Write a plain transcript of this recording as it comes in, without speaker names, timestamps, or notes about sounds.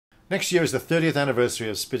Next year is the 30th anniversary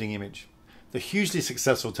of Spitting Image, the hugely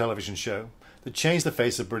successful television show that changed the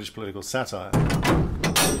face of British political satire.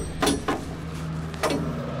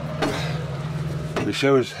 The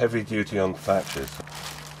show is heavy duty on Thatchers.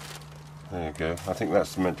 There you go. I think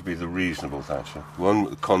that's meant to be the reasonable Thatcher. One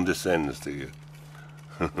that condescends to you.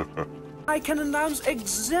 I can announce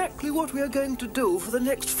exactly what we are going to do for the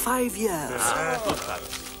next 5 years.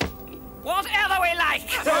 Whatever we like!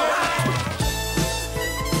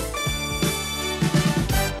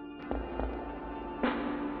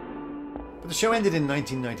 But the show ended in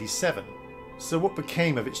 1997, so what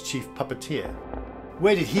became of its chief puppeteer?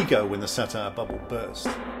 Where did he go when the satire bubble burst?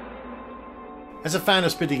 As a fan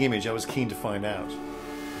of Spitting Image, I was keen to find out.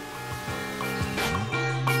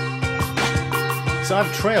 So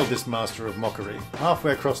I've trailed this master of mockery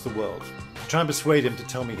halfway across the world to try and persuade him to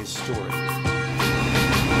tell me his story.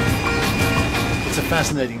 It's a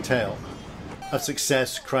fascinating tale of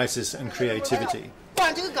success, crisis and creativity,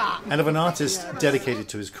 and of an artist dedicated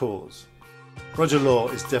to his cause. Roger Law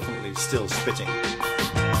is definitely still spitting.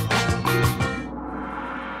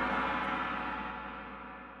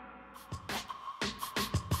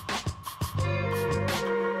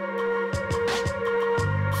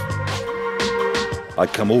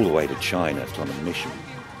 I'd come all the way to China on a mission.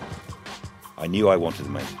 I knew I wanted to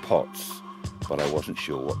make pots, but I wasn't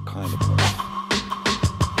sure what kind of pots.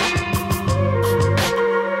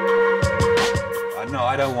 No,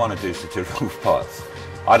 I don't want to do satirical pots.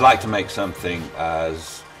 I'd like to make something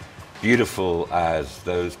as beautiful as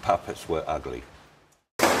those puppets were ugly.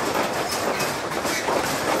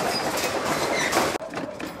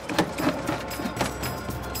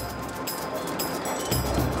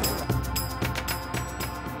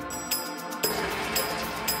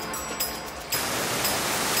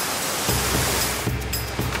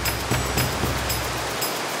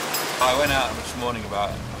 I went out this morning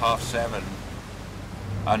about 7:30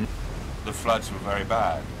 and the floods were very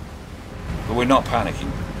bad. But we're not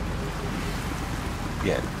panicking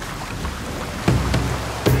yet.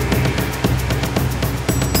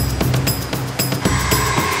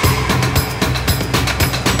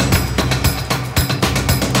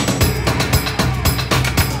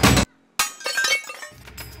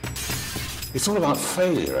 It's all about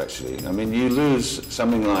failure, actually. I mean, you lose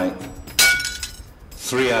something like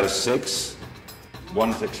 3 out of 6.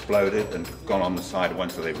 One's exploded and gone on the side of one,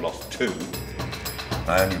 so they've lost 2.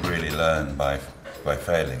 I only really learn by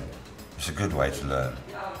failing. It's a good way to learn.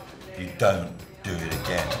 You don't do it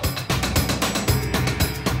again.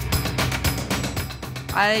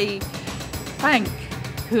 I thank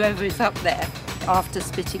whoever is up there. After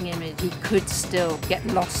Spitting Image, he could still get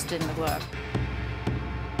lost in the work.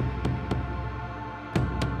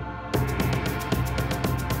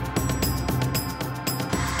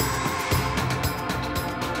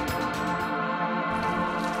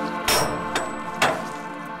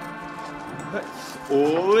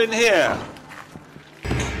 All in here.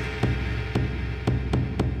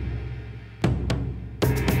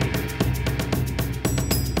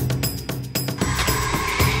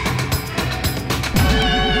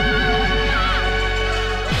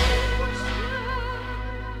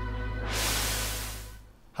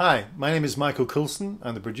 Hi, my name is Michael Coulson.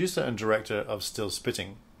 I'm the producer and director of Still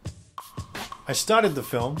Spitting. I started the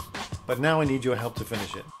film, but now I need your help to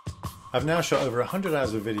finish it. I've now shot over 100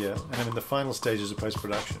 hours of video and I'm in the final stages of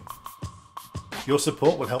post-production. Your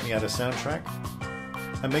support will help me add a soundtrack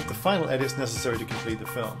and make the final edits necessary to complete the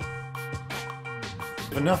film.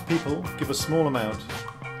 If enough people give a small amount,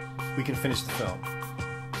 we can finish the film.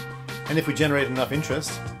 And if we generate enough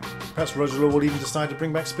interest, perhaps Roger Law will even decide to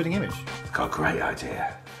bring back Spitting Image. Got a great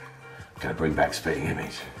idea. Gonna bring back Spitting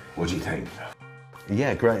Image. What do you think?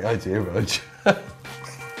 Yeah, great idea, Rog.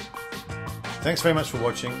 Thanks very much for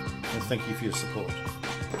watching, and thank you for your support.